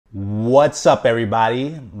What's up,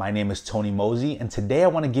 everybody? My name is Tony Moze, and today I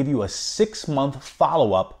want to give you a 6-month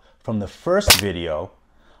follow-up from the first video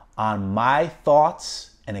on my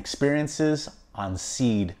thoughts and experiences on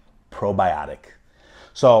seed probiotic.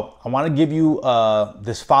 So I want to give you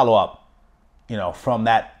this follow-up, from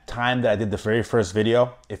that time that I did the very first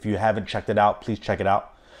video. If you haven't checked it out, please check it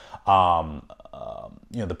out.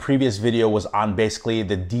 The previous video was on basically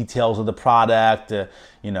the details of the product. And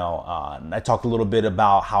I talked a little bit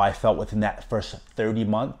about how I felt within that first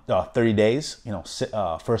 30 days,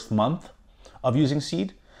 first month of using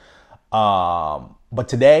seed. But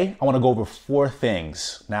today I want to go over 4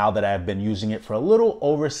 things now that I've been using it for a little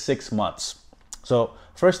over 6 months. So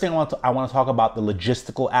first thing I want to talk about the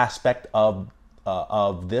logistical aspect of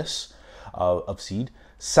seed.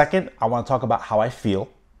 Second, I want to talk about how I feel.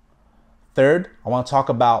 Third, I want to talk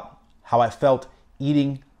about how I felt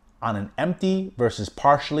eating on an empty versus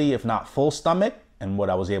partially, if not full stomach, and what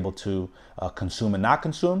I was able to consume and not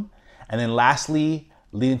consume. And then lastly,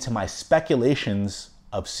 leading to my speculations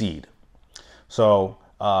of seed. So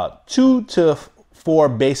 2 to 4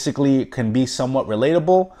 basically can be somewhat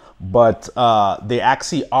relatable, but they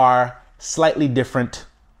actually are slightly different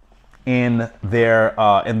in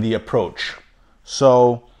the approach.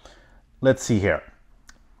 So let's see here.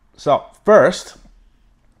 So first,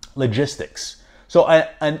 logistics. So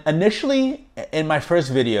initially in my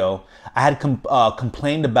first video, I had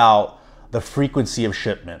complained about the frequency of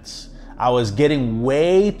shipments. I was getting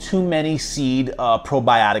way too many seed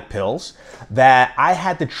probiotic pills that I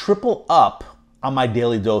had to triple up on my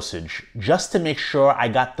daily dosage just to make sure I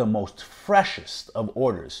got the most freshest of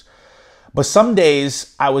orders. But some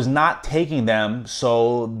days I was not taking them,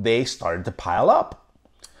 so they started to pile up.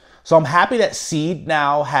 So I'm happy that Seed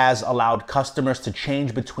now has allowed customers to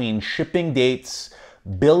change between shipping dates,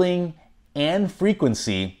 billing, and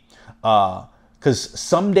frequency. Because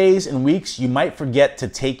some days and weeks you might forget to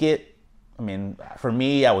take it. I mean, for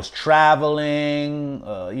me, I was traveling,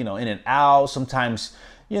 in and out. Sometimes,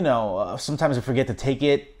 sometimes I forget to take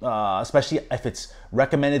it, especially if it's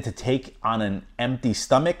recommended to take on an empty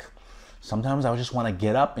stomach. Sometimes I just want to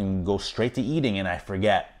get up and go straight to eating and I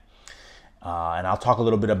forget. And I'll talk a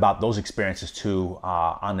little bit about those experiences too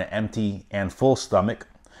on the empty and full stomach.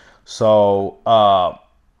 So, how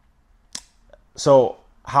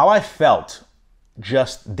I felt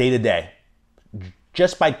just day to day,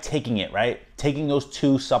 just by taking it, right? Taking those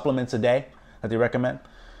 2 supplements a day that they recommend.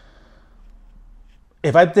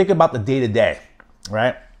 If I think about the day to day,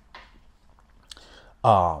 right?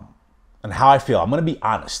 And how I feel, I'm going to be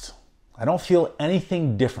honest. I don't feel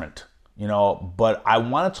anything different. But I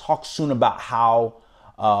want to talk soon about how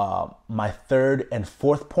my 3rd and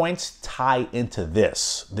 4th points tie into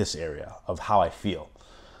this area of how I feel.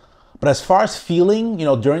 But as far as feeling,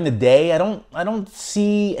 during the day, I don't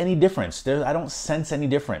see any difference. I don't sense any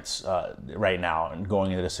difference right now and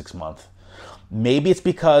going into the 6th month. Maybe it's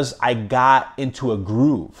because I got into a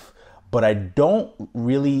groove, but I don't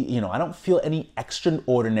really, I don't feel any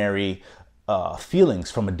extraordinary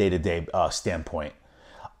feelings from a day-to-day standpoint.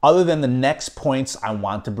 Other than the next points I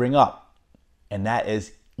want to bring up, and that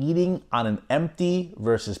is eating on an empty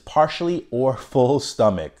versus partially or full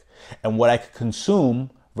stomach, and what I could consume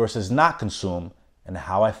versus not consume, and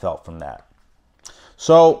how I felt from that.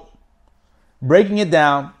 So, breaking it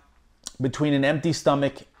down between an empty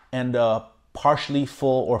stomach and a partially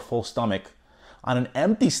full or full stomach, on an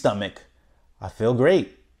empty stomach, I feel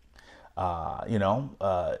great.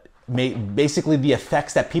 Basically the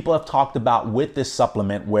effects that people have talked about with this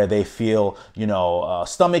supplement where they feel,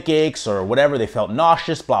 stomach aches or whatever, they felt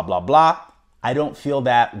nauseous, blah, blah, blah. I don't feel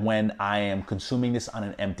that when I am consuming this on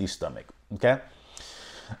an empty stomach, okay?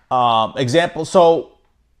 Example, so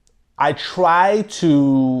I try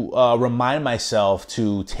to remind myself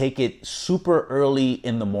to take it super early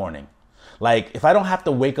in the morning. Like if I don't have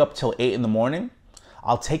to wake up till 8 in the morning,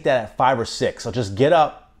 I'll take that at 5 or 6. I'll just get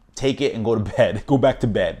up, take it and go to bed, go back to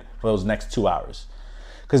bed for those next 2 hours.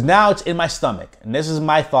 Because now it's in my stomach. And this is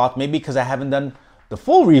my thought, maybe because I haven't done the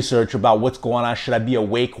full research about what's going on. Should I be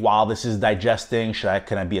awake while this is digesting?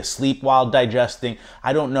 Can I be asleep while digesting?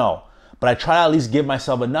 I don't know. But I try to at least give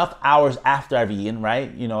myself enough hours after I've eaten,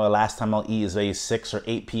 right? The last time I'll eat is 6 or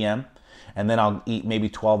 8 p.m. And then I'll eat maybe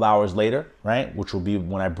 12 hours later, right? Which will be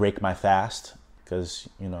when I break my fast. Because,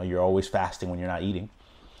 you're always fasting when you're not eating.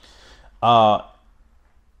 And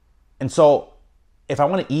so if I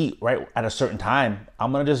want to eat right at a certain time,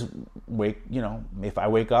 I'm going to just wake, if I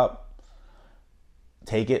wake up,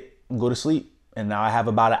 take it and go to sleep. And now I have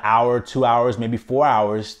about an hour, 2 hours, maybe 4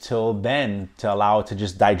 hours till then to allow it to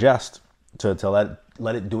just digest, to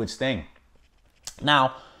let it do its thing.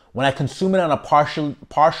 Now, When I consume it on a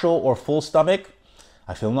partial or full stomach,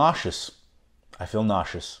 I feel nauseous. I feel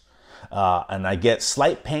nauseous. And I get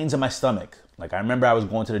slight pains in my stomach. Like I remember I was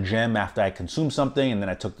going to the gym after I consumed something and then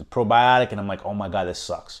I took the probiotic and I'm like, oh my God, this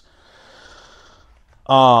sucks.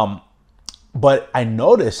 But I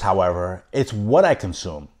notice, however, it's what I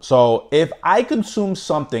consume. So if I consume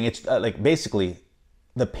something, it's like basically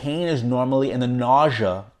the pain is normally and the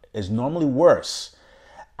nausea is normally worse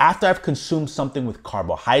after I've consumed something with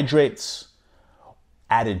carbohydrates,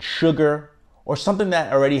 added sugar, or something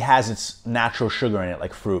that already has its natural sugar in it,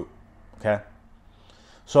 like fruit, okay?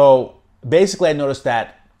 So basically I noticed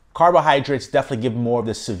that carbohydrates definitely give more of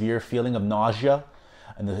this severe feeling of nausea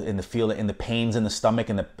and the pains in the stomach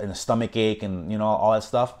and the stomach ache and all that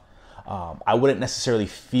stuff. I wouldn't necessarily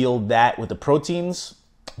feel that with the proteins,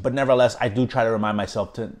 but nevertheless, I do try to remind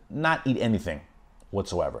myself to not eat anything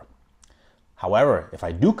whatsoever. However, if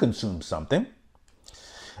I do consume something,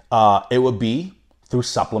 it would be through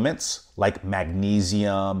supplements like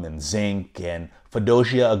magnesium and zinc and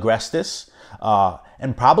Fadogia agrestis,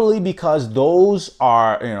 and probably because those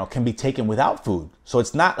are, can be taken without food. So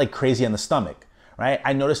it's not like crazy on the stomach, right?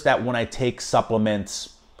 I noticed that when I take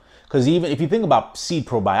supplements, because even if you think about seed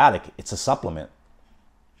probiotic, it's a supplement,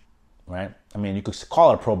 right? I mean, you could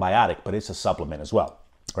call it a probiotic, but it's a supplement as well,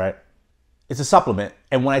 right? It's a supplement.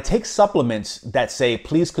 And when I take supplements that say,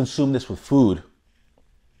 please consume this with food,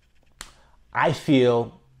 I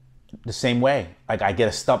feel the same way. Like I get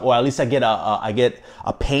a stomach, or at least I get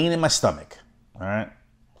a pain in my stomach, all right?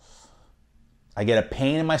 I get a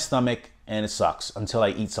pain in my stomach and it sucks until I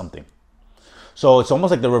eat something. So it's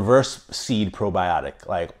almost like the reverse seed probiotic.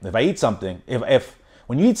 Like if I eat something,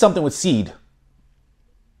 when you eat something with seed,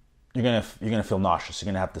 you're gonna feel nauseous. You're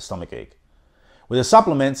gonna have the stomach ache. With the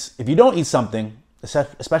supplements, if you don't eat something,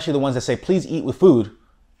 especially the ones that say please eat with food,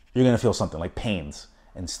 you're gonna feel something like pains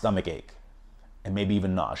and stomach ache, and maybe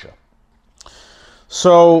even nausea.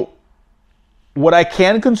 So what I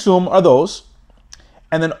can consume are those,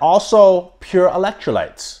 and then also pure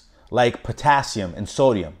electrolytes like potassium and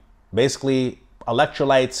sodium. Basically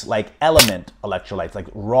electrolytes like LMNT electrolytes, like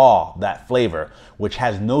Raw, that flavor, which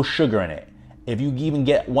has no sugar in it. If you even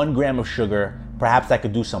get 1 gram of sugar, perhaps that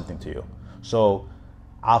could do something to you. So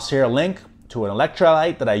I'll share a link to an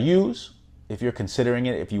electrolyte that I use if you're considering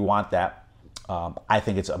it, if you want that. I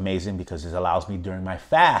think it's amazing because it allows me during my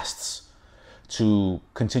fasts to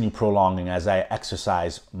continue prolonging as I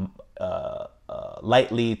exercise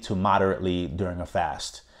lightly to moderately during a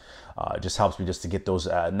fast. It just helps me just to get those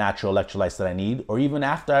natural electrolytes that I need. Or even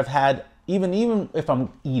after I've had, even if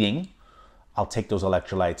I'm eating, I'll take those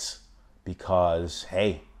electrolytes because,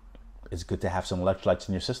 hey, it's good to have some electrolytes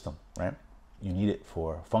in your system, right? You need it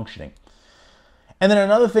for functioning. And then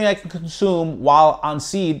another thing I can consume while on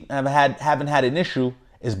seed and haven't had an issue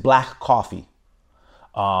is black coffee.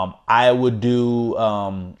 I would do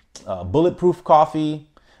bulletproof coffee.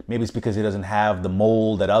 Maybe it's because it doesn't have the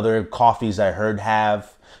mold that other coffees I heard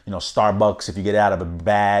have. Starbucks, if you get it out of a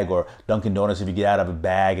bag, or Dunkin' Donuts, if you get it out of a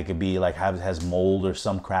bag, it could be like has mold or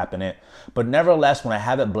some crap in it. But nevertheless, when I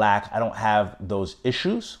have it black, I don't have those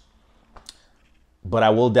issues. But I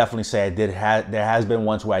will definitely say there has been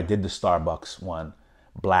once where I did the Starbucks one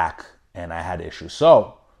black and I had issues.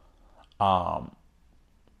 So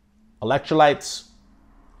electrolytes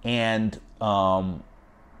and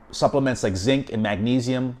supplements like zinc and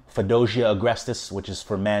magnesium, Fadogia agrestis, which is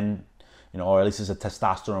for men, or at least it's a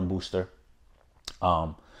testosterone booster.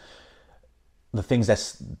 The things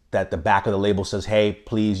that the back of the label says, hey,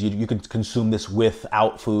 please, you can consume this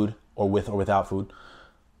without food or with or without food.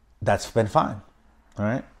 That's been fine. All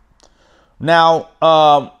right.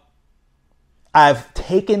 Now, I've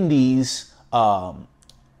taken these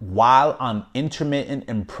while on intermittent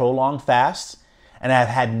and prolonged fasts, and I've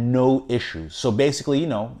had no issues. So basically,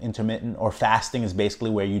 intermittent or fasting is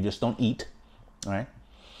basically where you just don't eat. All right.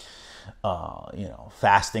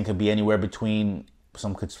 Fasting could be anywhere between,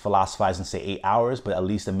 some could philosophize and say 8 hours, but at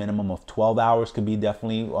least a minimum of 12 hours could be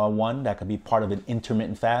definitely one that could be part of an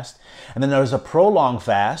intermittent fast. And then there's a prolonged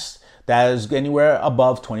fast that is anywhere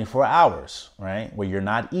above 24 hours, right? Where you're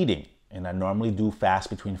not eating. And I normally do fast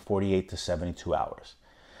between 48 to 72 hours.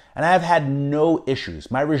 And I've had no issues.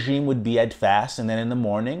 My regime would be I'd fast, and then in the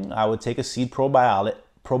morning, I would take a seed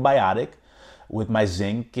probiotic with my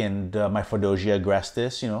zinc and my Fadogia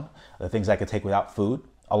agrestis, the things I could take without food,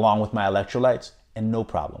 along with my electrolytes, and no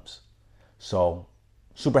problems. So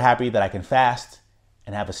super happy that I can fast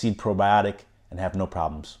and have a seed probiotic and have no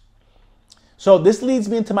problems. So this leads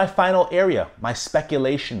me into my final area, my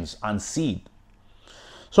speculations on seed.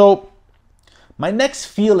 So my next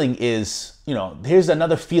feeling is, here's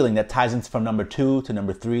another feeling that ties in from number 2 to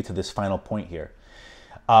number 3 to this final point here.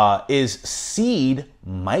 Is seed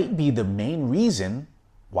might be the main reason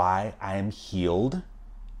why I am healed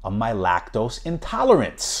of my lactose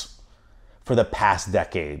intolerance for the past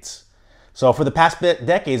decades. So for the past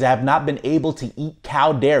decades, I have not been able to eat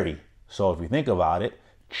cow dairy. So if you think about it,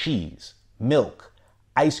 cheese, milk,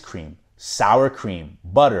 ice cream, sour cream,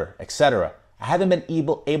 butter, etc. I haven't been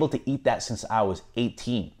able to eat that since I was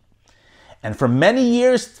 18. And for many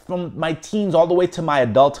years, from my teens all the way to my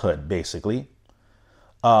adulthood, basically.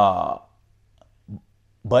 But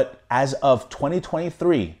as of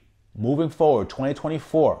 2023, moving forward,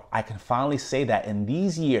 2024, I can finally say that in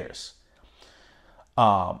these years,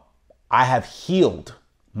 I have healed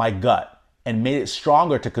my gut and made it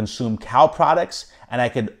stronger to consume cow products, and I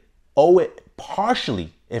could owe it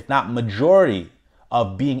partially, if not majority,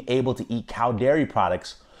 of being able to eat cow dairy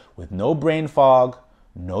products with no brain fog,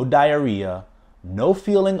 no diarrhea, no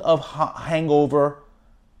feeling of hangover,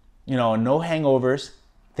 no hangovers,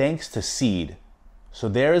 thanks to seed. So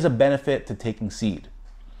there is a benefit to taking seed.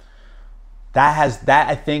 That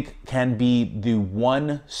I think can be the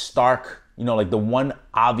one stark, like the one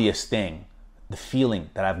obvious thing, the feeling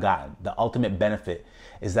that I've gotten. The ultimate benefit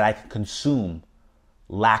is that I can consume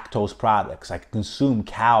lactose products. I can consume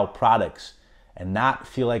cow products and not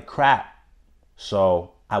feel like crap.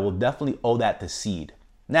 So I will definitely owe that to seed.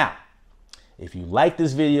 Now, if you like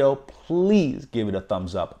this video, please give it a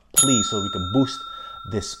thumbs up, please, so we can boost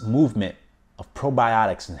this movement of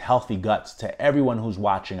probiotics and healthy guts to everyone who's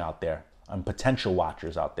watching out there and potential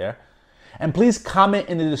watchers out there. And please comment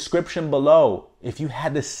in the description below if you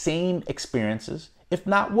had the same experiences. If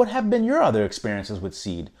not, what have been your other experiences with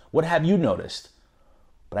seed? What have you noticed?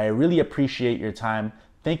 But I really appreciate your time.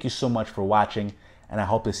 Thank you so much for watching, and I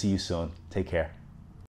hope to see you soon. Take care.